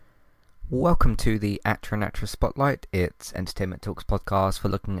Welcome to the Actor and Actress Spotlight. It's Entertainment Talks podcast for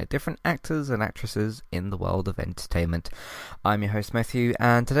looking at different actors and actresses in the world of entertainment. I'm your host Matthew,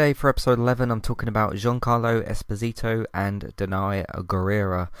 and today for episode 11 I'm talking about Giancarlo Esposito and Danai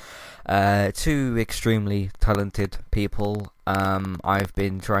Gurira. Two extremely talented people. I've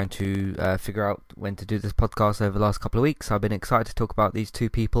been trying to figure out when to do this podcast over the last couple of weeks. I've been excited to talk about these two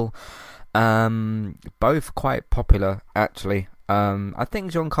people. Both quite popular actually. I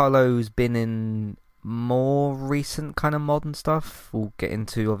think Giancarlo's been in more recent kind of modern stuff. We'll get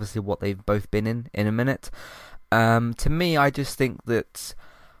into obviously what they've both been in a minute. To me, I just think that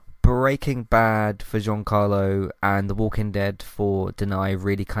Breaking Bad for Giancarlo and The Walking Dead for Danai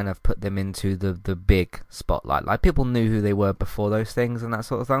really kind of put them into the big spotlight. Like, people knew who they were before those things and that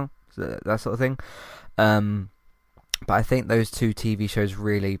sort of thing. But I think those two TV shows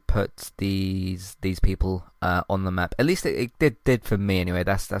really put these people on the map. At least it did for me anyway.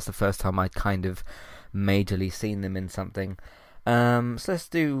 That's the first time I'd kind of majorly seen them in something. So let's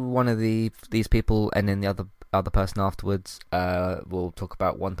do one of these people and then the other person afterwards. We'll talk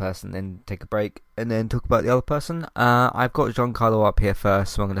about one person, then take a break, and then talk about the other person. I've got Giancarlo up here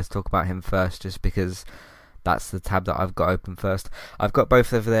first, so I'm going to talk about him first, just because that's the tab that I've got open first. I've got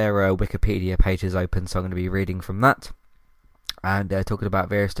both of their Wikipedia pages open, so I'm going to be reading from that and talking about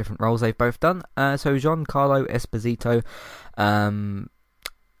various different roles they've both done. So Giancarlo Esposito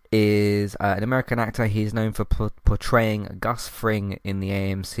is an American actor. He's known for portraying Gus Fring in the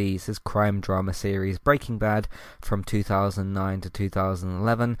AMC's crime drama series Breaking Bad from 2009 to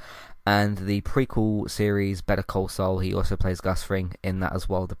 2011. And the prequel series Better Call Saul. He also plays Gus Fring in that as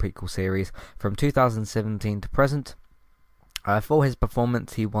well, the prequel series, from 2017 to present. For his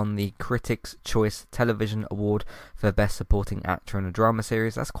performance, he won the Critics' Choice Television Award for Best Supporting Actor in a Drama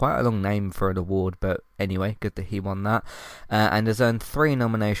Series. That's quite a long name for an award, but anyway, good that he won that. And has earned 3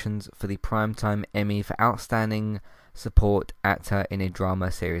 nominations for the Primetime Emmy for Outstanding Support Actor in a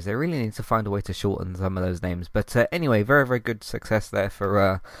Drama Series. They really need to find a way to shorten some of those names. But anyway, very, very good success there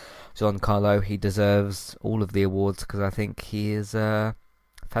for Giancarlo. He deserves all of the awards because I think he is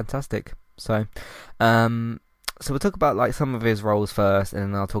fantastic. So we'll talk about like some of his roles first, and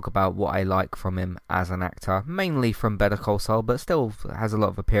then I'll talk about what I like from him as an actor, mainly from Better Call Saul, but still has a lot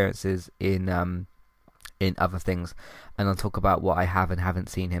of appearances in other things, and I'll talk about what I have and haven't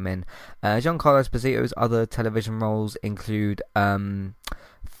seen him in. Giancarlo Esposito's other television roles include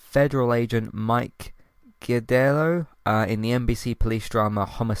Federal Agent Mike Giardello in the NBC police drama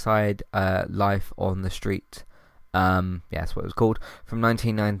Homicide: Life on the Street. That's what it was called, from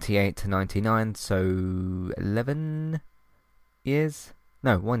 1998 to 99, so 11 years?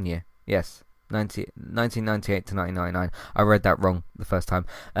 No, 1 year, yes, 1998 to 1999, I read that wrong the first time.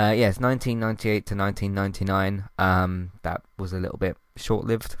 Yes, 1998 to 1999, that was a little bit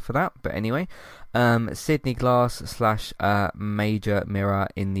short-lived for that, but anyway. Sydney Glass / Major Mirror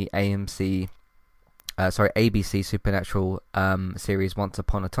in the ABC Supernatural series Once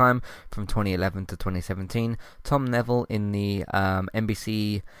Upon a Time from 2011 to 2017. Tom Neville in the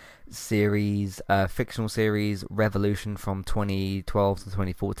NBC series, fictional series Revolution from 2012 to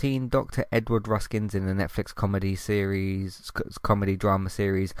 2014. Dr. Edward Ruskins in the Netflix comedy drama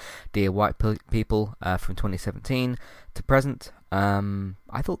series Dear White People from 2017 to present.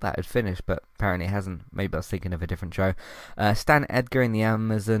 I thought that had finished, but apparently it hasn't. Maybe I was thinking of a different show. Stan Edgar in the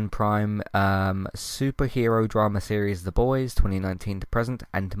Amazon Prime superhero drama series The Boys, 2019 to present,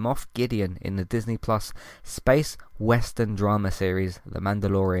 and Moff Gideon in the Disney Plus space western drama series The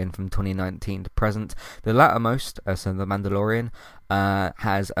Mandalorian from 2019 to present. The lattermost, so The Mandalorian,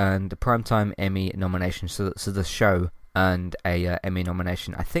 has earned a Primetime Emmy nomination, so the show earned a Emmy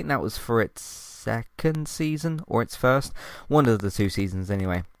nomination. I think that was for its second season or its first, one of the 2 seasons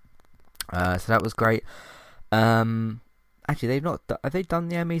anyway. So that was great. Actually, have they done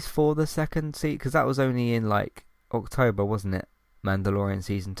the Emmys for the second season? Because that was only in like October, wasn't it? Mandalorian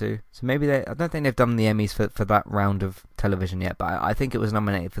season 2. So maybe I don't think they've done the Emmys for that round of television yet, but I think it was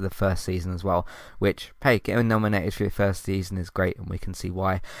nominated for the first season as well, which, hey, getting nominated for your first season is great, and we can see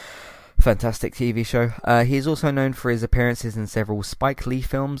why. Fantastic TV show. He is also known for his appearances in several Spike Lee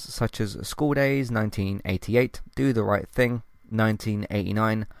films, such as School Days, 1988, Do the Right Thing,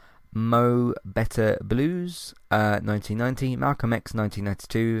 1989, Mo Better Blues, 1990, Malcolm X,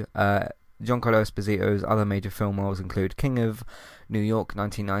 1992. Giancarlo Esposito's other major film roles include King of New York,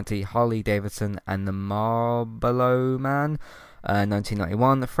 1990, Harley Davidson and the Marlboro Man,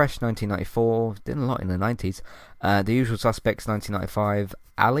 1991, Fresh, 1994, did a lot in the 90s, The Usual Suspects, 1995,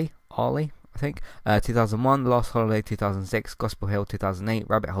 Ali, I think, 2001, The Last Holiday, 2006, Gospel Hill, 2008,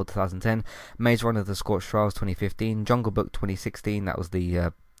 Rabbit Hole, 2010, Maze Runner: The Scorched Trials, 2015, Jungle Book, 2016, that was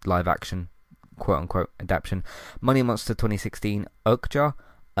the live action quote unquote adaptation. Money Monster 2016, Okja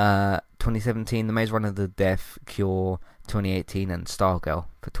 2017, The Maze Runner, The Death Cure 2018, and Stargirl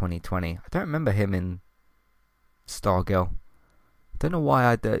for 2020. I don't remember him in Stargirl. Don't know why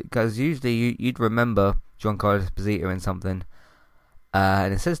I do, because usually you'd remember Giancarlo Esposito in something.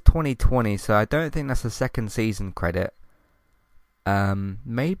 And it says 2020, so I don't think that's the second season credit.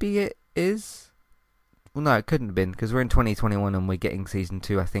 Maybe it is. Well, no, it couldn't have been, because we're in 2021 and we're getting season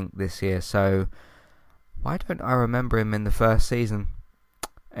 2, I think, this year. So why don't I remember him in the first season?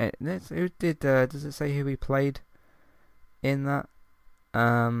 Who did? Does it say who he played in that?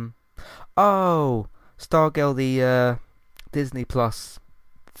 Oh, Stargirl, the Disney Plus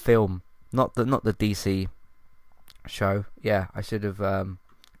film, not the DC show. Yeah, I should have,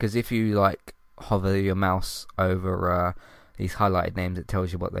 because if you like hover your mouse over these highlighted names, it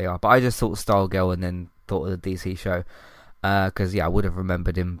tells you what they are. But I just thought Stargirl and then thought of the DC show, because I would have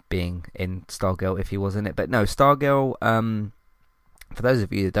remembered him being in Stargirl if he was in it. But no, Stargirl, for those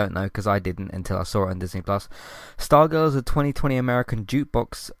of you that don't know, because I didn't until I saw it on Disney Plus, Stargirl is a 2020 American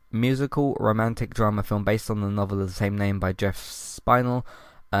jukebox musical romantic drama film based on the novel of the same name by Jeff Spinell,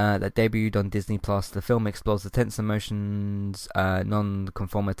 that debuted on Disney Plus. The film explores the tense emotions,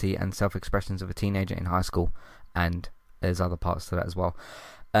 non-conformity, and self-expressions of a teenager in high school, and there's other parts to that as well.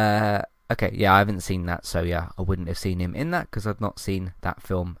 Okay, yeah, I haven't seen that, so yeah, I wouldn't have seen him in that because I've not seen that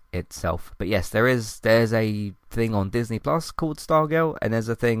film itself. But yes, there's a thing on Disney Plus called Stargirl, and there's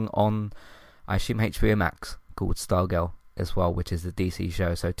a thing on, I assume, HBO Max called Stargirl as well, which is the DC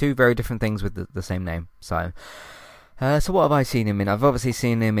show. So two very different things with the same name. So what have I seen him in? I've obviously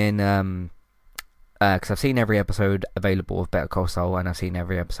seen him in, because I've seen every episode available of Better Call Saul, and I've seen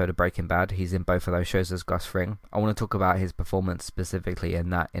every episode of Breaking Bad. He's in both of those shows as Gus Fring. I want to talk about his performance specifically in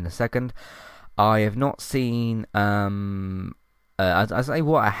that in a second. I have not seen, I'll say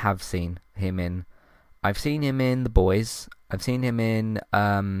what I have seen him in. I've seen him in The Boys. I've seen him in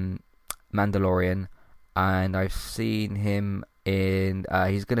Mandalorian, and I've seen him in,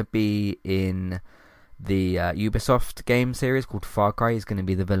 he's going to be in the Ubisoft game series called Far Cry. He's going to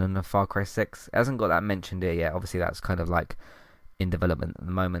be the villain of Far Cry 6. It hasn't got that mentioned here yet. Obviously, that's kind of like in development at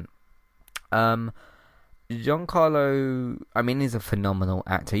the moment. Giancarlo, I mean, he's a phenomenal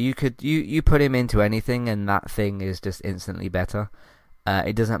actor. You put him into anything, and that thing is just instantly better.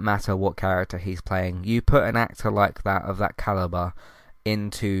 It doesn't matter what character he's playing. You put an actor like that, of that caliber,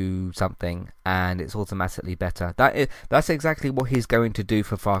 into something, and it's automatically better. That's exactly what he's going to do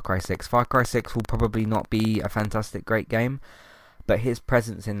for Far Cry 6. Far Cry 6 will probably not be a fantastic great game, but his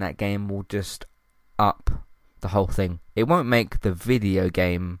presence in that game will just up the whole thing. It won't make the video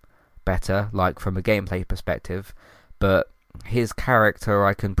game better, like from a gameplay perspective, but his character,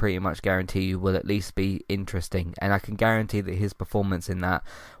 I can pretty much guarantee you, will at least be interesting, and I can guarantee that his performance in that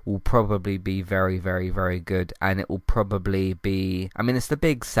will probably be very, very, very good, and it will probably be, I mean, it's the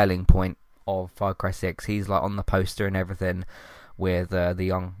big selling point of Far Cry 6. He's like on the poster and everything with the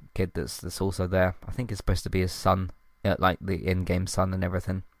young kid that's also there. I think it's supposed to be his son, like the in-game son and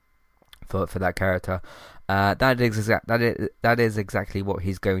everything for that character. That is exactly what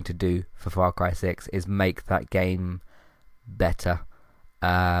he's going to do for Far Cry 6, is make that game better.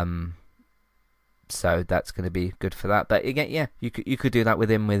 So that's going to be good for that. But again, yeah, you could do that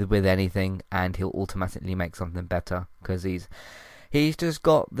with him with anything, and he'll automatically make something better, because he's just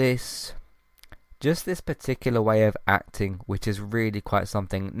got this particular way of acting, which is really quite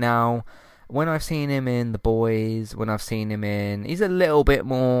something. Now, when I've seen him in The Boys, he's a little bit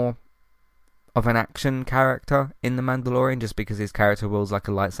more of an action character in The Mandalorian, just because his character wields like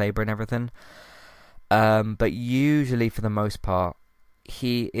a lightsaber and everything. But usually, for the most part,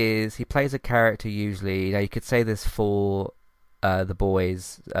 he plays a character usually. Now, you could say this for The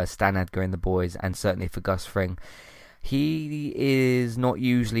Boys, Stan Edgar in The Boys, and certainly for Gus Fring. He is not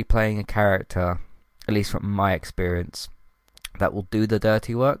usually playing a character, at least from my experience, that will do the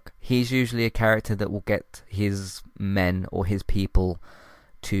dirty work. He's usually a character that will get his men or his people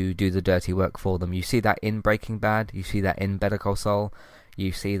to do the dirty work for them. You see that in Breaking Bad. You see that in Better Call Saul.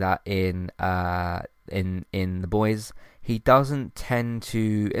 You see that in The Boys. He doesn't tend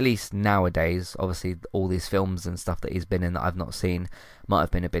to, at least nowadays, obviously all these films and stuff that he's been in that I've not seen might have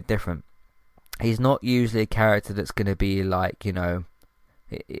been a bit different. He's not usually a character that's going to be like,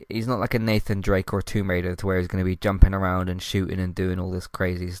 he's not like a Nathan Drake or a Tomb Raider, to where he's going to be jumping around and shooting and doing all this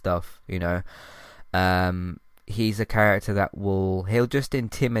crazy stuff, He's a character that he'll just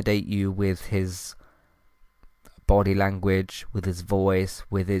intimidate you with his body language, with his voice,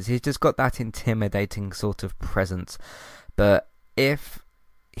 he's just got that intimidating sort of presence. But if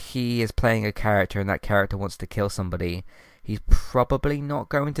he is playing a character and that character wants to kill somebody, he's probably not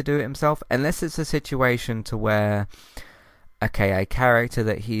going to do it himself, unless it's a situation to where, okay, a character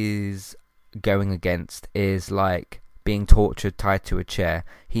that he's going against is like being tortured, tied to a chair.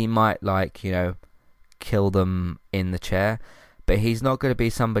 He might, like, you know, kill them in the chair, but he's not going to be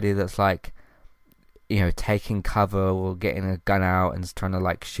somebody that's like, you know, taking cover or getting a gun out and trying to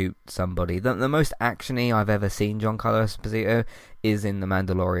like shoot somebody. The most actiony I've ever seen Giancarlo Esposito is in The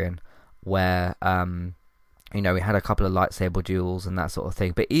Mandalorian, where you know, we had a couple of lightsaber duels and that sort of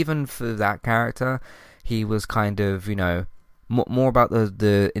thing. But even for that character, he was kind of, you know, more about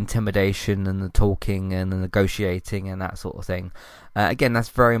the intimidation and the talking and the negotiating and that sort of thing. Again, that's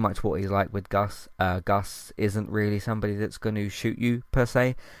very much what he's like with Gus. Gus isn't really somebody that's going to shoot you per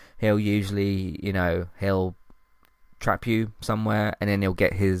se. He'll usually, you know, he'll trap you somewhere and then he'll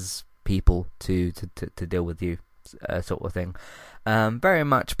get his people to deal with you, sort of thing. Very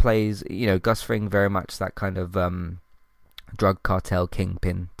much plays, you know, Gus Fring very much that kind of drug cartel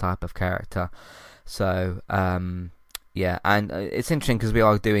kingpin type of character. So, yeah, and it's interesting because we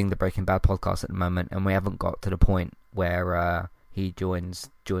are doing the Breaking Bad podcast at the moment and we haven't got to the point where he joins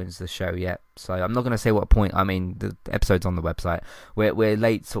the show yet. So I'm not going to say what point. I mean, the episode's on the website. We're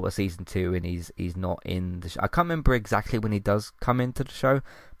late sort of season 2 and he's not in the show. I can't remember exactly when he does come into the show,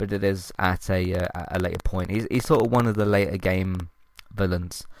 but it is at a later point. He's sort of one of the later game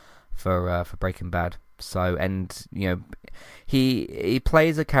villains for Breaking Bad. So, and you know, he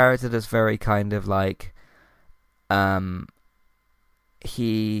plays a character that's very kind of like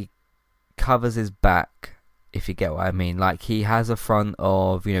he covers his back, if you get what I mean. Like, he has a front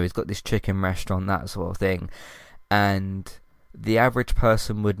of, you know, he's got this chicken restaurant, that sort of thing, and the average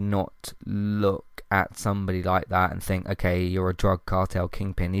person would not look at somebody like that and think, okay, you're a drug cartel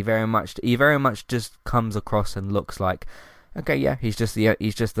kingpin. He very much just comes across and looks like, okay, yeah, he's just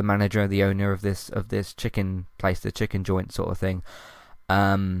the manager, the owner of this chicken place, the chicken joint sort of thing.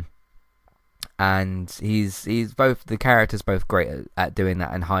 And he's both, the character's both great at doing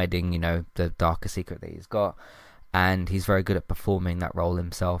that and hiding, you know, the darker secret that he's got, and he's very good at performing that role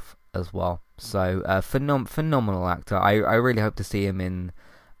himself as well. So phenomenal actor. I really hope to see him in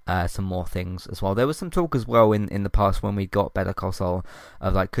some more things as well. There was some talk as well in the past when we got Better Call Saul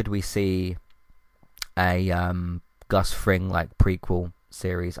of like, could we see a Gus Fring like prequel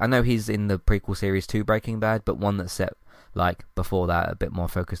series? I know he's in the prequel series to Breaking Bad, but one that's set like before that, a bit more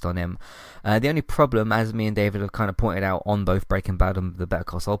focused on him. The only problem, as me and David have kind of pointed out on both Breaking Bad and the Better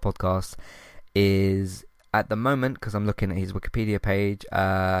Call Saul podcast, is at the moment, because I'm looking at his Wikipedia page,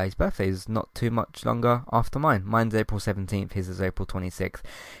 his birthday is not too much longer after mine. Mine's April 17th, his is April 26th.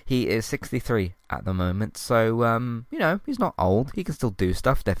 He is 63 at the moment, so, you know, he's not old. He can still do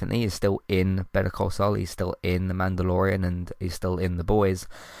stuff, definitely. He's still in Better Call Saul, he's still in The Mandalorian, and he's still in The Boys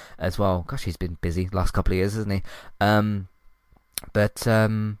as well. Gosh, he's been busy last couple of years, hasn't he? But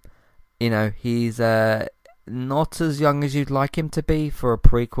you know, he's not as young as you'd like him to be for a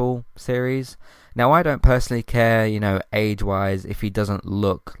prequel series. Now, I don't personally care, you know, age-wise, if he doesn't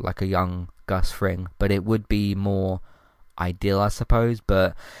look like a young Gus Fring, but it would be more ideal, I suppose.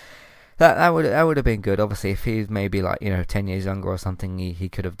 But that would have been good. Obviously, if he was maybe like, you know, 10 years younger or something, he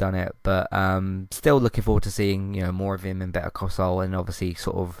could have done it. But still looking forward to seeing, you know, more of him in Better Call Saul, and obviously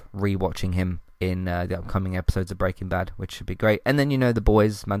sort of rewatching him in the upcoming episodes of Breaking Bad, which should be great. And then, you know, The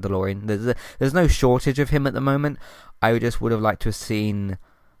Boys, Mandalorian. There's no shortage of him at the moment. I just would have liked to have seen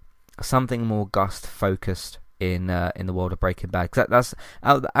something more Gus focused in the world of Breaking Bad. Cause that's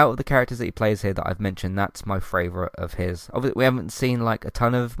out of the characters that he plays here that I've mentioned, that's my favourite of his. Obviously, we haven't seen like a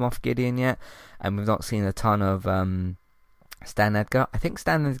ton of Moff Gideon yet, and we've not seen a ton of Stan Edgar. I think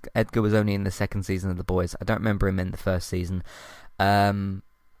Stan Edgar was only in the second season of The Boys. I don't remember him in the first season.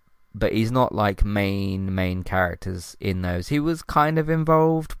 But he's not like main characters in those. He was kind of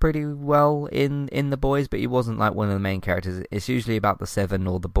involved pretty well in The Boys, but he wasn't like one of the main characters. It's usually about the Seven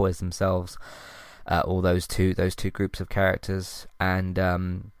or the boys themselves, or those two groups of characters. And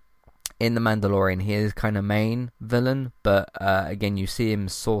in The Mandalorian, he is kind of main villain, but again, you see him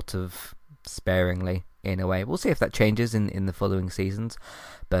sort of sparingly in a way. We'll see if that changes in the following seasons.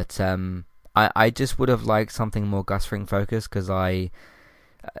 But I just would have liked something more Gus Fring focused, because I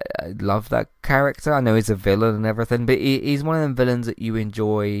love that character. I know he's a villain and everything, but he's one of them villains that you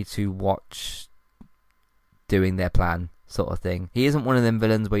enjoy to watch doing their plan, sort of thing. He isn't one of them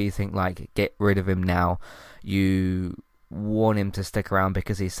villains where you think like, get rid of him now. You want him to stick around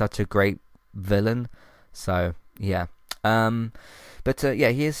because he's such a great villain. So yeah, but yeah,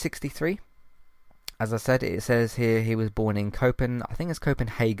 he is 63. As I said, it says here he was born in Copenhagen,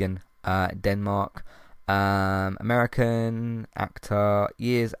 Denmark. American actor,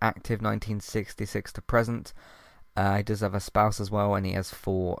 years active 1966 to present, He does have a spouse as well, and he has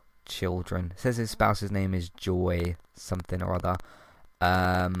 4 children. It says his spouse's name is Joy something or other.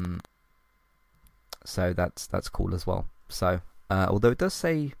 So that's cool as well. So although it does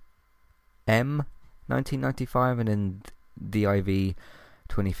say M 1995 and then DIV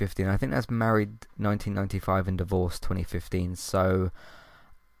 2015, I think that's married 1995 and divorced 2015. So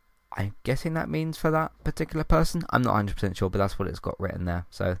I'm guessing that means for that particular person. I'm not 100% sure, but that's what it's got written there.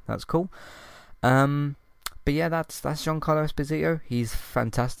 So that's cool. But yeah, that's Giancarlo Esposito. He's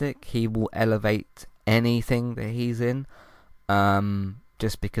fantastic. He will elevate anything that he's in,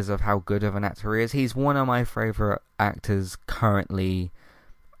 just because of how good of an actor he is. He's one of my favourite actors currently,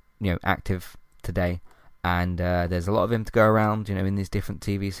 active today. And there's a lot of him to go around, in these different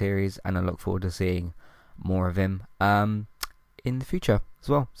TV series, and I look forward to seeing more of him in the future as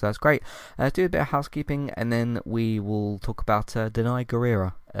well. So that's great. Let's do a bit of housekeeping, and then we will talk about Danai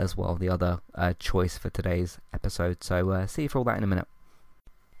Gurira as well, the other choice for today's episode. So see you for all that in a minute.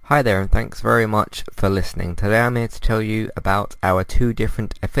 Hi there, and thanks very much for listening. Today I'm here to tell you about our 2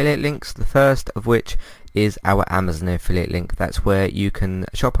 different affiliate links. The first of which is our Amazon affiliate link. That's where you can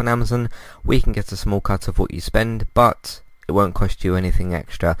shop on Amazon. We can get a small cut of what you spend, but it won't cost you anything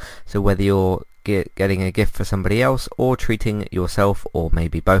extra. So whether you're getting a gift for somebody else or treating yourself, or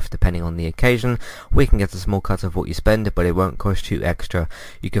maybe both depending on the occasion, we can get a small cut of what you spend, but it won't cost you extra.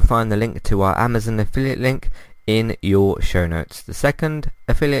 You can find the link to our Amazon affiliate link in your show notes. The second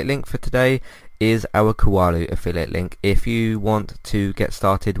affiliate link for today is our Kualu affiliate link. If you want to get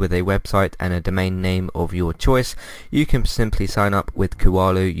started with a website and a domain name of your choice, you can simply sign up with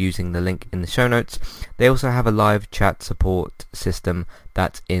Kualu using the link in the show notes. They also have a live chat support system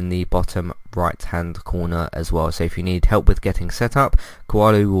that's in the bottom right hand corner as well. So if you need help with getting set up,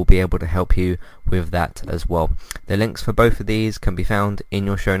 Kualu will be able to help you with that as well. The links for both of these can be found in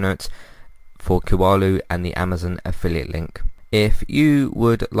your show notes for Kualu and the Amazon affiliate link. If you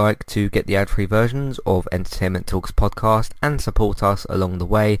would like to get the ad-free versions of Entertainment Talks podcast and support us along the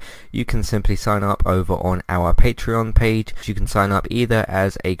way, you can simply sign up over on our Patreon page. You can sign up either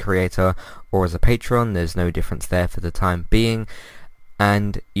as a creator or as a patron. There's no difference there for the time being.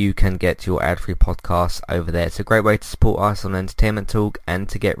 And you can get your ad-free podcasts over there. It's a great way to support us on Entertainment Talk and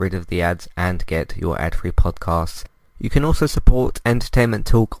to get rid of the ads and get your ad-free podcasts. You can also support Entertainment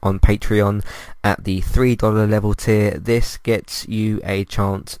Talk on Patreon at the $3 level tier. This gets you a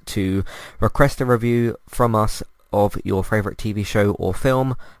chance to request a review from us of your favourite TV show or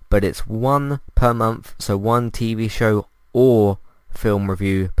film, but it's 1 per month, so 1 TV show or film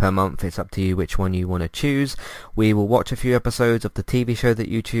review per month. It's up to you which one you want to choose. We will watch a few episodes of the TV show that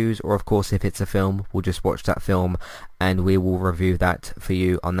you choose, or of course if it's a film, we'll just watch that film and we will review that for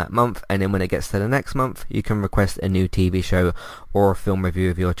you on that month. And then when it gets to the next month, you can request a new TV show or a film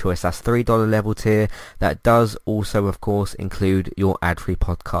review of your choice. That's $3 level tier. That does also of course include your ad-free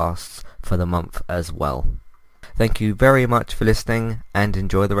podcasts for the month as well. Thank you very much for listening and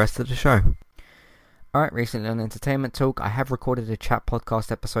enjoy the rest of the show. Alright, recently on Entertainment Talk, I have recorded a chat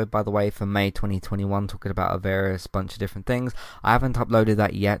podcast episode, by the way, for May 2021, talking about a various bunch of different things. I haven't uploaded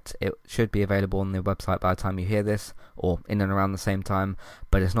that yet. It should be available on the website by the time you hear this, or in and around the same time,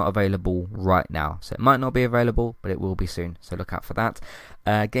 but it's not available right now. So it might not be available, but it will be soon, so look out for that.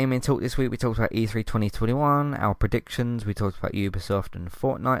 Gaming Talk this week, we talked about E3 2021, our predictions, we talked about Ubisoft and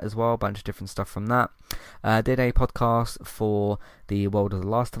Fortnite as well, a bunch of different stuff from that. Did a podcast for the World of The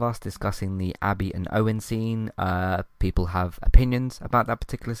Last of Us, discussing the Abby and Owen scene. People have opinions about that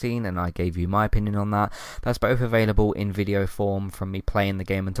particular scene, and I gave you my opinion on that. That's both available in video form from me playing the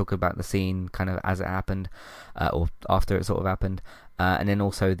game and talking about the scene kind of as it happened, or after it sort of happened, and then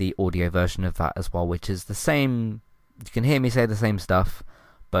also the audio version of that as well, which is the same. You can hear me say the same stuff,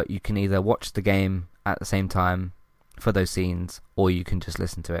 but you can either watch the game at the same time for those scenes, or you can just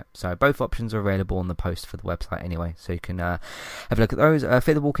listen to it. So both options are available on the post for the website anyway, so you can have a look at those.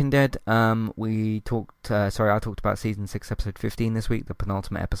 Fear the Walking Dead, I talked about season 6 episode 15 this week, the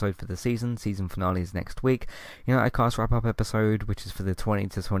penultimate episode for the season finale is next week. United Cast wrap up episode, which is for the 20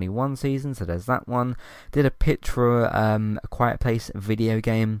 to 21 season, so there's that one. Did a pitch for a Quiet Place video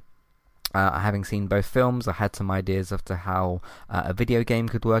game. Having seen both films, I had some ideas as to how a video game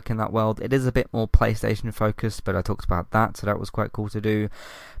could work in that world. It is a bit more PlayStation focused, but I talked about that, so that was quite cool to do.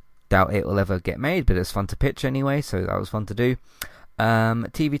 Doubt it will ever get made, but it's fun to pitch anyway, so that was fun to do.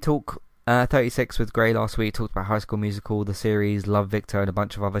 TV Talk, 36 with Grey last week. Talked about High School Musical, the series, Love Victor, and a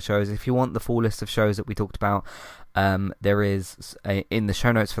bunch of other shows. If you want the full list of shows that we talked about, there is in the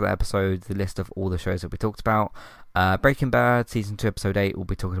show notes for that episode the list of all the shows that we talked about. Breaking Bad season 2 episode 8. We'll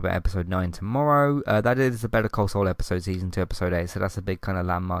be talking about episode 9 tomorrow. That is the Better Call Saul episode, season 2 episode 8. So that's a big kind of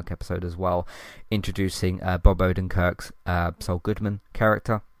landmark episode as well, introducing Bob Odenkirk's Saul Goodman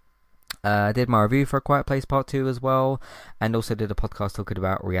character. Did my review for A Quiet Place Part 2 as well, and also did a podcast talking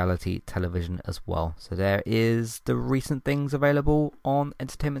about reality television as well. So there is the recent things available on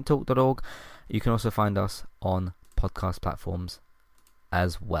entertainmenttalk.org. You can also find us on podcast platforms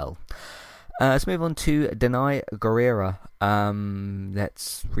as well. Let's move on to Danai Gurira.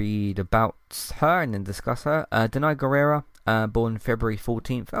 Let's read about her and then discuss her. Danai Gurira, born February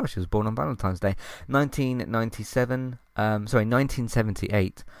 14th. Oh, she was born on Valentine's Day.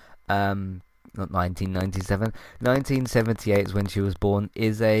 1978. Not 1997. 1978 is when she was born.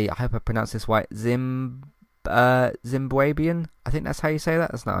 Is a, I hope I pronounce this right, Zimbabwean. I think that's how you say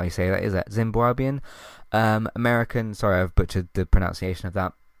that. That's not how you say that, is it? Zimbabwean. American. Sorry, I've butchered the pronunciation of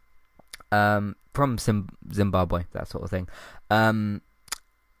that. From Zimbabwe, that sort of thing.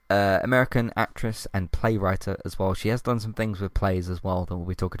 American actress and playwright as well. She has done some things with plays as well that we'll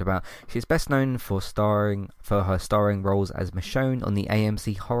be talking about. She's best known for her starring roles as Michonne on the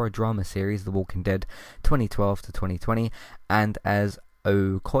AMC horror drama series The Walking Dead 2012 to 2020, and as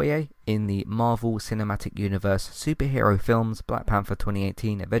Okoye in the Marvel Cinematic Universe superhero films Black Panther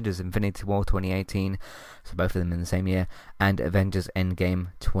 2018, Avengers Infinity War 2018, so both of them in the same year, and Avengers Endgame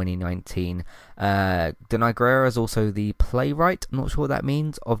 2019. Danai Gurira is also the playwright, I'm not sure what that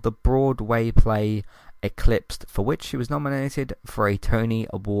means, of the Broadway play Eclipsed, for which she was nominated for a Tony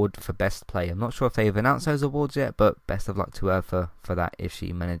Award for Best Play. I'm not sure if they've announced those awards yet, but best of luck to her for that if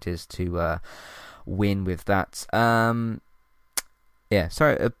she manages to win with that. Yeah,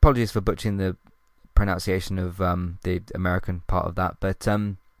 sorry, apologies for butchering the pronunciation of the American part of that, but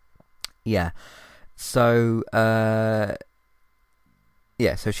yeah. So so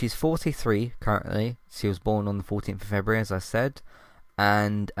she's 43 currently. She was born on the 14th of February, as I said,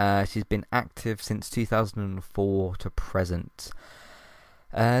 and she's been active since 2004 to present.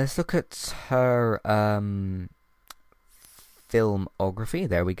 Let's look at her filmography.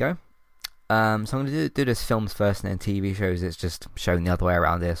 There we go. So I'm going to do this films first and then TV shows. It's just shown the other way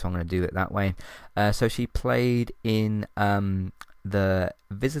around here, so I'm going to do it that way. So she played in The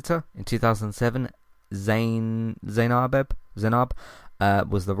Visitor in 2007. Zainab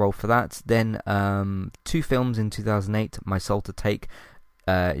was the role for that. Then 2 films in 2008, My Soul to Take,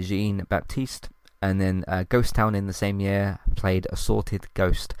 Jean Baptiste, and then Ghost Town in the same year, played Assorted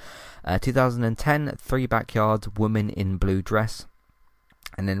Ghost. 2010, Three Backyards, Woman in Blue Dress.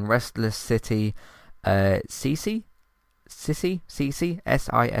 And then Restless City, Sissy, Sissy,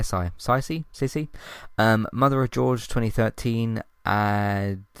 Mother of George 2013,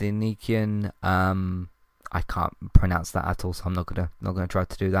 Adenikian, I can't pronounce that at all, so I'm not gonna try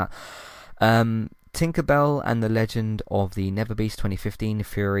to do that. Tinkerbell and the Legend of the Never Beast 2015,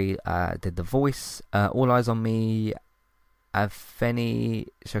 Fury did the voice. All Eyes on Me, Afeni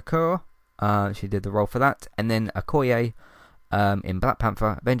Shakur, she did the role for that. And then Okoye, in Black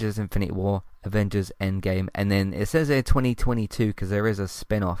Panther, Avengers Infinity War, Avengers Endgame, and then it says here 2022 because there is a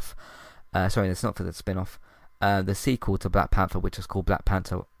spin-off. Sorry, it's not for the spin-off. The sequel to Black Panther, which is called Black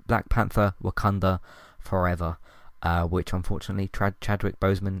Panther Wakanda Forever, which unfortunately Chadwick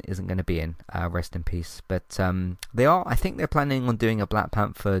Boseman isn't going to be in. Rest in peace. But I think they're planning on doing a Black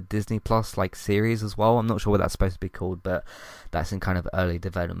Panther Disney Plus like series as well. I'm not sure what that's supposed to be called, but that's in kind of early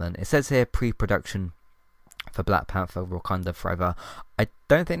development. It says here pre-production for Black Panther Wakanda Forever. I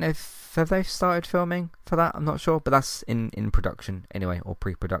don't think they've started filming for that. I'm not sure, but that's in production anyway, or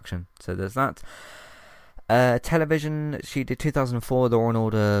pre-production. So there's that. Television, she did 2004 Law and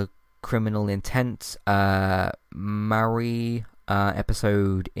Order Criminal Intent, Marie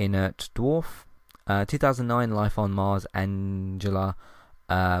episode Inert Dwarf, 2009 Life on Mars, Angela,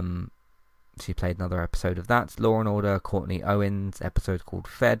 she played another episode of that. Law and Order Courtney Owens episode called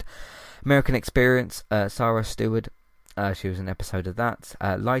Fed. American Experience, Sarah Stewart, she was an episode of that.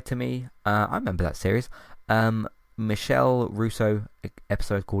 Lie to Me, I remember that series. Michelle Russo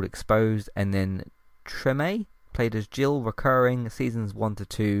episode called Exposed, and then Treme played as Jill, recurring, seasons 1 to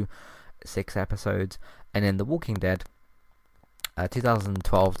 2, 6 episodes. And then The Walking Dead,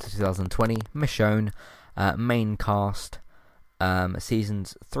 2012 to 2020, Michonne, main cast,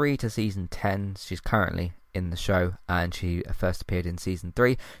 seasons 3 to season 10. She's currently in the show, and she first appeared in season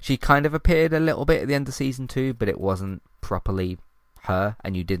 3. She kind of appeared a little bit at the end of season 2, but it wasn't properly her,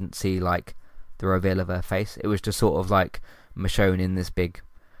 and you didn't see like the reveal of her face. It was just sort of like Michonne in this big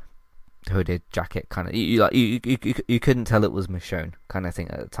hooded jacket kind of. You couldn't tell it was Michonne kind of thing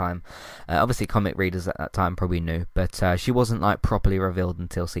at the time. Obviously, comic readers at that time probably knew, but she wasn't like properly revealed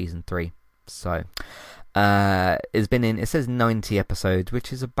until season 3. So it's been in. It says 90 episodes,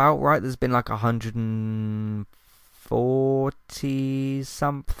 which is about right. There's been like 140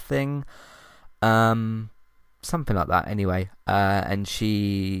 something, something like that. Anyway, and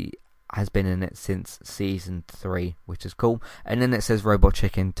she has been in it since season 3, which is cool. And then it says Robot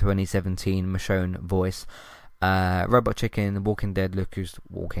Chicken 2017 Michonne voice. Robot Chicken, Walking Dead, Look Who's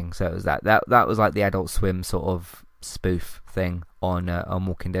Walking. So it was that was like the Adult Swim sort of spoof thing on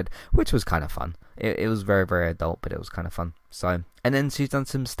Walking Dead, which was kind of fun. It was very, very adult, but it was kind of fun. So, and then she's done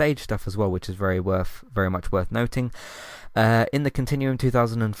some stage stuff as well, which is very much worth noting. In the Continuum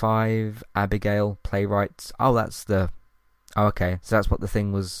 2005, Abigail playwright. Oh, okay. So that's what the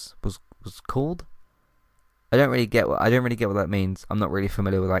thing was called. I don't really get what that means. I'm not really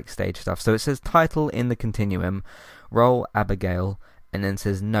familiar with like stage stuff. So it says title in the Continuum, role Abigail, and then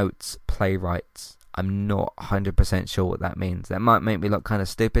says notes playwrights. I'm not 100% sure what that means. That might make me look kind of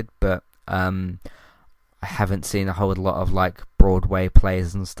stupid, but I haven't seen a whole lot of like Broadway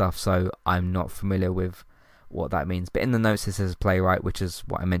plays and stuff, so I'm not familiar with what that means. But in the notes it says playwright, which is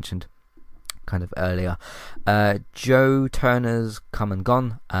what I mentioned kind of earlier. Joe Turner's Come and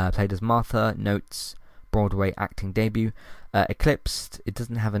Gone, played as Martha. Notes, Broadway acting debut. Eclipsed, it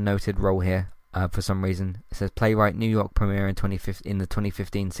doesn't have a noted role here for some reason. It says playwright, New York premiere in the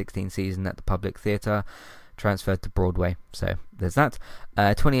 2015-16 season at the Public Theatre, transferred to Broadway. So there's that.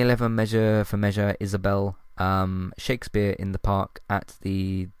 2011 Measure for Measure, Isabel, Shakespeare in the Park at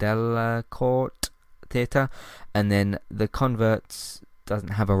the Delacorte Theatre. And then The Converts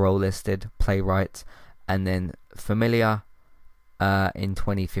doesn't have a role listed, playwright. And then Familiar in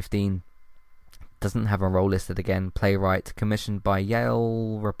 2015 doesn't have a role listed again, playwright, commissioned by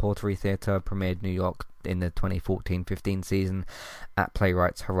Yale Repertory Theatre, premiered New York in the 2014-15 season at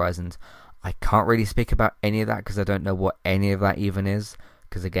Playwrights Horizons. I can't really speak about any of that because I don't know what any of that even is,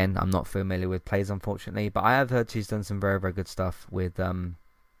 because again, I'm not familiar with plays, unfortunately, but I have heard she's done some very, very good stuff with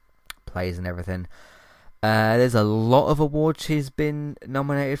plays and everything. There's a lot of awards she's been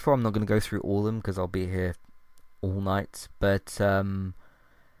nominated for. I'm not going to go through all of them because I'll be here all night, but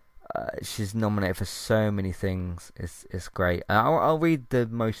she's nominated for so many things. It's great. I'll read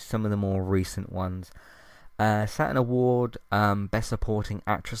some of the more recent ones. Saturn Award, Best Supporting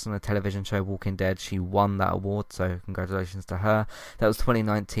Actress on a Television Show, Walking Dead. She won that award, so congratulations to her. That was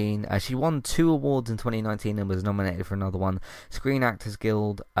 2019. She won 2 awards in 2019 and was nominated for another one. Screen Actors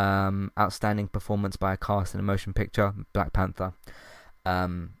Guild, Outstanding Performance by a Cast in a Motion Picture, Black Panther.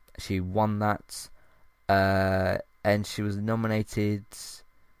 She won that, and she was nominated,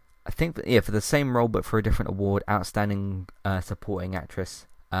 I think, for the same role but for a different award, Outstanding Supporting Actress,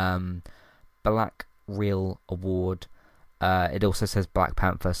 Black Reel Award. It also says Black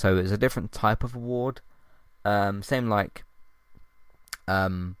Panther, so it's a different type of award. Same like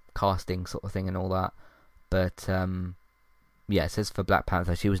casting sort of thing and all that, but it says for Black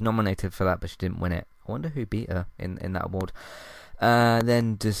Panther. She was nominated for that, but she didn't win it. I wonder who beat her in that award.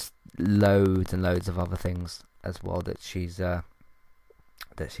 Then just loads and loads of other things as well that she's done.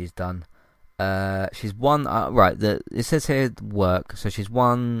 She's won. It says here work. So she's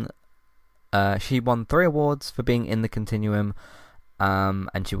won. She won 3 awards for being in the Continuum,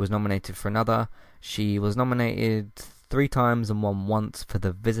 and she was nominated for another. She was nominated 3 times and won once for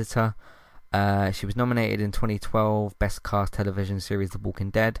The Visitor. She was nominated in 2012 Best Cast Television Series The Walking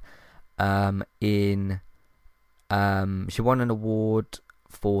Dead. She won an award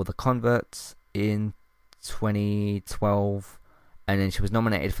for The Converts in 2012. And then she was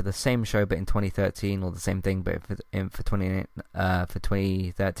nominated for the same show, but in 2013, or the same thing, but for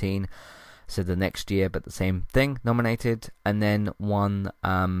 2013. So the next year, but the same thing, nominated. And then won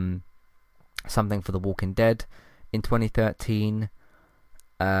something for The Walking Dead in 2013.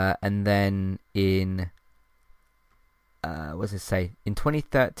 And then in in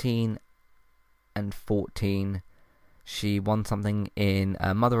 2013 and 14, she won something in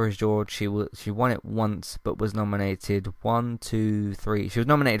Mother of George. She won it once, but was nominated 1, 2, 3. She was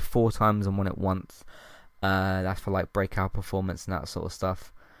nominated 4 times and won it once. That's for like breakout performance and that sort of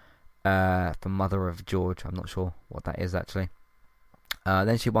stuff. For Mother of George, I'm not sure what that is actually.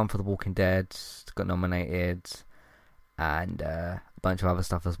 Then she won for The Walking Dead, got nominated, and a bunch of other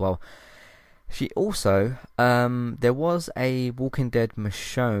stuff as well. She also, there was a Walking Dead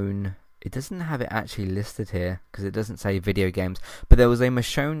Michonne. It doesn't have it actually listed here because it doesn't say video games, but there was a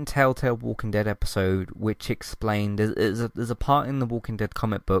Michonne Telltale Walking Dead episode which explained there's a part in the Walking Dead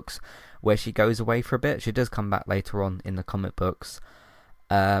comic books where she goes away for a bit. She does come back later on in the comic books,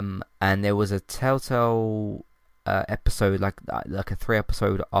 And there was a Telltale episode, like a 3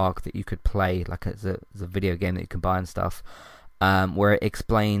 episode arc that you could play, like as a video game that you can buy and stuff, where it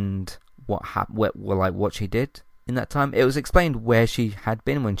explained what she did in that time. It was explained where she had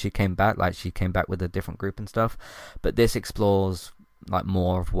been when she came back, like she came back with a different group and stuff. But this explores like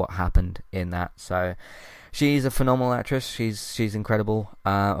more of what happened in that. So she's a phenomenal actress. She's incredible.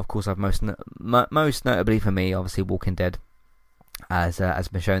 Of course, I've most notably for me, obviously, Walking Dead. As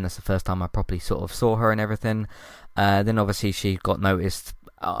Michonne, that's the first time I properly sort of saw her and everything. Then obviously she got noticed,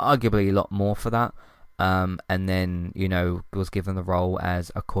 arguably a lot more for that. And then, you know, was given the role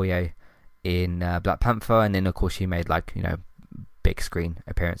as Okoye in Black Panther, and then of course she made, like, you know, big screen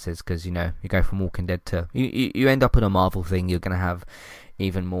appearances, because, you know, you go from Walking Dead to you end up in a Marvel thing, you're gonna have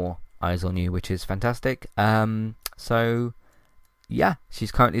even more eyes on you, which is fantastic. So yeah,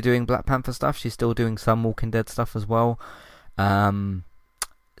 she's currently doing Black Panther stuff. She's still doing some Walking Dead stuff as well.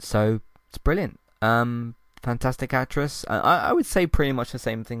 So it's brilliant. Fantastic actress. I would say pretty much the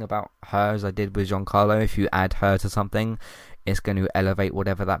same thing about her as I did with Giancarlo. If you add her to something, it's going to elevate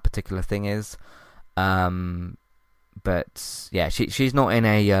whatever that particular thing is. But yeah, she's not in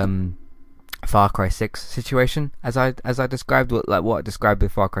a Far Cry 6 situation as I described, like what I described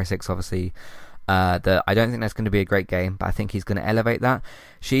with Far Cry 6. Obviously, that I don't think that's going to be a great game, but I think he's going to elevate that.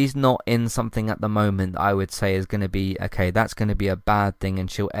 She's not in something at the moment that I would say is going to be, okay, that's going to be a bad thing,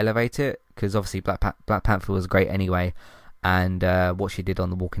 and she'll elevate it, because obviously Black Panther was great anyway, and what she did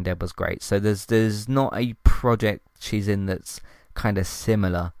on The Walking Dead was great. So there's not a project she's in that's kind of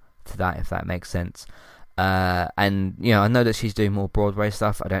similar to that, if that makes sense. And, you know, I know that she's doing more Broadway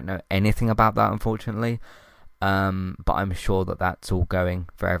stuff. I don't know anything about that, unfortunately. But I'm sure that that's all going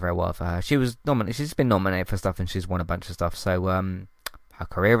very, very well for her. She's been nominated for stuff, and she's won a bunch of stuff. So her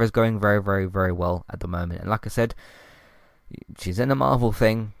career is going very, very, very well at the moment. And like I said, she's in a Marvel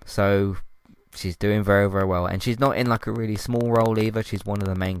thing, so she's doing very, very well. And she's not in like a really small role either. She's one of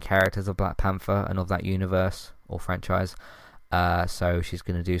the main characters of Black Panther and of that universe or franchise. So she's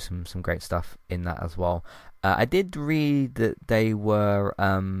going to do some great stuff in that as well. I did read that they were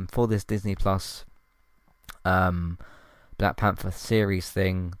for this Disney Plus Black Panther series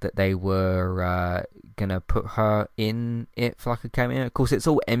thing, that they were gonna put her in it for like a cameo. Of course, it's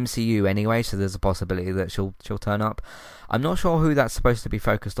all MCU anyway, so there's a possibility that she'll turn up. I'm not sure who that's supposed to be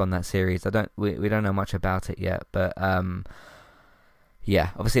focused on, that series. We don't know much about it yet, but yeah,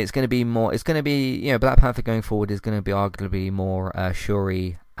 obviously it's going to be more. It's going to be, you know, Black Panther going forward is going to be arguably more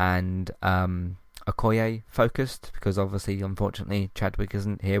Shuri and Okoye focused, because obviously, unfortunately, Chadwick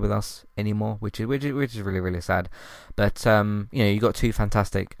isn't here with us anymore, which is really, really sad. But you know, you got two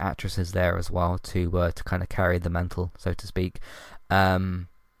fantastic actresses there as well to kind of carry the mantle, so to speak.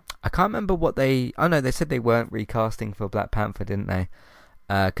 I can't remember what they. Oh no, they said they weren't recasting for Black Panther, didn't they?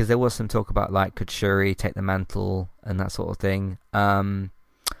 Because there was some talk about, like, could Shuri take the mantle and that sort of thing.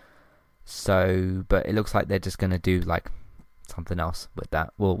 So, but it looks like they're just going to do like something else with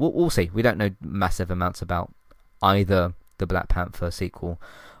that. We'll see. We don't know massive amounts about either the Black Panther sequel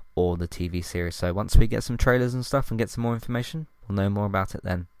or the TV series. So once we get some trailers and stuff and get some more information, we'll know more about it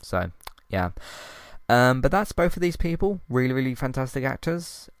then. So yeah. But that's both of these people. Really, really fantastic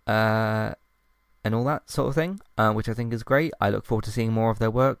actors. And all that sort of thing, which I think is great. I look forward to seeing more of their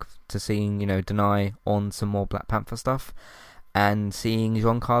work, to seeing, you know, Denai on some more Black Panther stuff, and seeing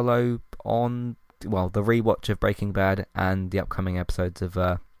Giancarlo on, well, the rewatch of Breaking Bad and the upcoming episodes of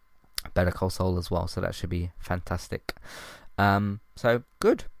Better Call Saul as well. So that should be fantastic. So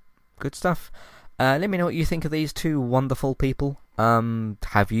good stuff. Let me know what you think of these two wonderful people.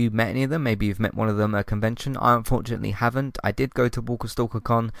 Have you met any of them? Maybe you've met one of them at a convention. I unfortunately haven't. I did go to Walker Stalker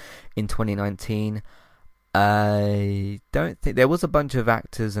Con in 2019. I don't think there was a bunch of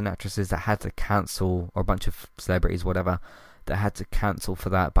actors and actresses that had to cancel, or a bunch of celebrities, whatever, that had to cancel for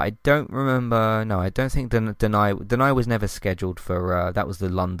that. But I don't remember. No, I don't think Denai was never scheduled for. That was the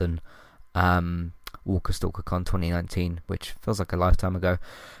London Walker Stalker Con 2019, which feels like a lifetime ago.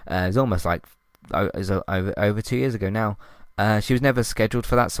 It's almost like over 2 years ago now. She was never scheduled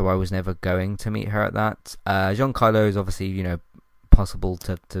for that, so I was never going to meet her at that. Giancarlo is obviously, you know, possible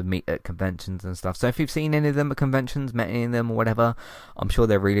to meet at conventions and stuff. So if you've seen any of them at conventions, met any of them or whatever, I'm sure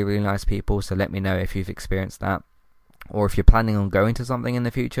they're really, really nice people. So let me know if you've experienced that, or if you're planning on going to something in the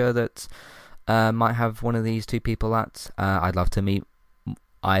future that might have one of these two people at. I'd love to meet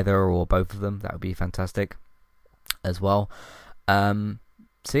either or both of them. That would be fantastic as well.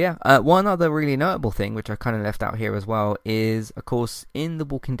 So yeah, one other really notable thing, which I kind of left out here as well, is, of course, in The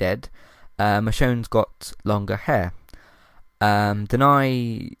Walking Dead, Michonne's got longer hair.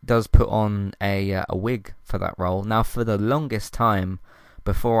 Denai does put on a wig for that role. Now, for the longest time,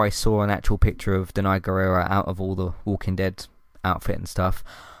 before I saw an actual picture of Danai Gurira out of all the Walking Dead outfit and stuff,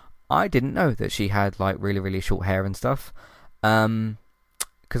 I didn't know that she had like really, really short hair and stuff. Because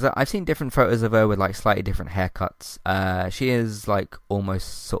I've seen different photos of her with like slightly different haircuts. She is like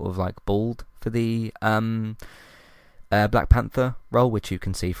almost sort of like bald for the Black Panther role, which you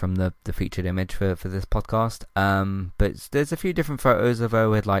can see from the featured image for this podcast. But there's a few different photos of her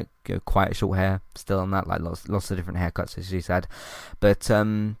with like quite short hair still on that, like lots of different haircuts, as she said. But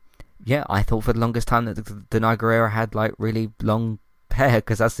yeah, I thought for the longest time that Danai Gurira had like really long hair,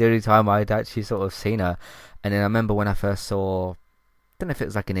 because that's the only time I'd actually sort of seen her. And then I remember when I first saw, I don't know if it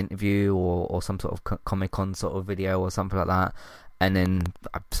was like an interview or some sort of Comic-Con sort of video or something like that, and then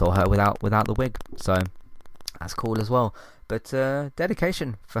I saw her without the wig, so that's cool as well. But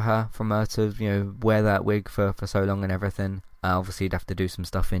dedication from her to wear that wig for so long and everything. Obviously you'd have to do some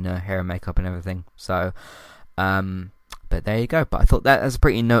stuff in hair and makeup and everything, so but there you go. But I thought that was a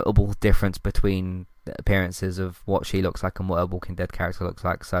pretty notable difference between the appearances of what she looks like and what a Walking Dead character looks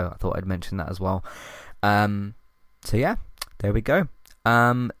like, so I thought I'd mention that as well. So yeah, there we go.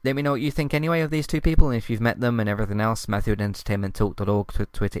 Let me know what you think anyway of these two people, and if you've met them and everything else. Matthew at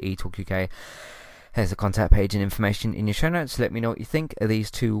entertainmenttalk.org, Twitter eTalkUK. There's a contact page and information in your show notes. Let me know what you think of these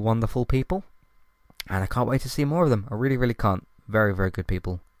two wonderful people, and I can't wait to see more of them. I really, really can't. Very, very good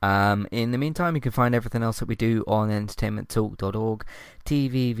people. In the meantime, you can find everything else that we do on entertainmenttalk.org,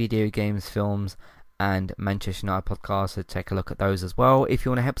 TV, video games, films, and Manchester United podcasts, so take a look at those as well. If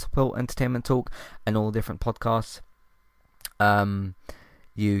you want to help support Entertainment Talk and all different podcasts,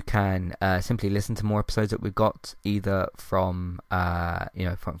 you can simply listen to more episodes that we've got, either from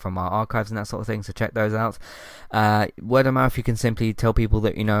from our archives and that sort of thing, so check those out. Word of mouth, you can simply tell people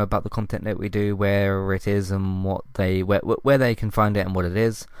that you know about the content that we do, where it is and where they can find it and what it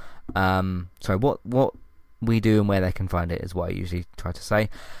is. What we do and where they can find it is what I usually try to say.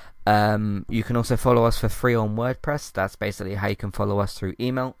 You can also follow us for free on WordPress. That's basically how you can follow us through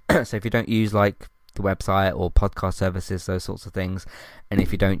email. So if you don't use like the website or podcast services, those sorts of things, and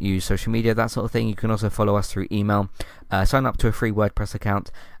if you don't use social media, that sort of thing, you can also follow us through email. Sign up to a free WordPress account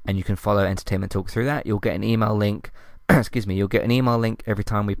and you can follow Entertainment Talk through that. You'll get an email link you'll get an email link every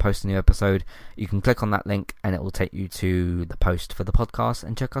time we post a new episode. You can click on that link and it will take you to the post for the podcast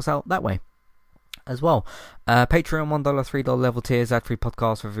and check us out that way as well. Patreon, $1, $3 level tiers, ad-free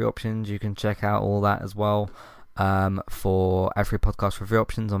podcast review options. You can check out all that as well for ad-free podcast review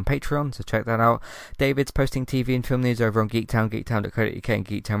options on Patreon, so check that out. David's posting TV and film news over on Geektown, geektown.co.uk, and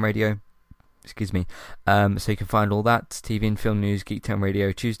Geektown Radio. So you can find all that, TV and film news, Geektown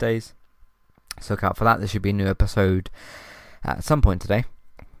Radio Tuesdays. So look out for that. There should be a new episode at some point today,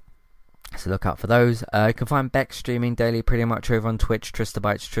 so look out for those. You can find Beck streaming daily pretty much over on Twitch,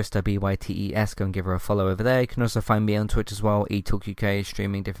 TristaBytes, Trista BYTES. Go and give her a follow over there. You can also find me on Twitch as well, eTalkUK,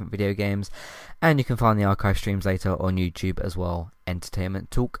 streaming different video games. And you can find the archive streams later on YouTube as well, Entertainment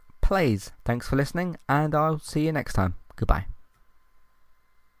Talk Plays. Thanks for listening, and I'll see you next time. Goodbye.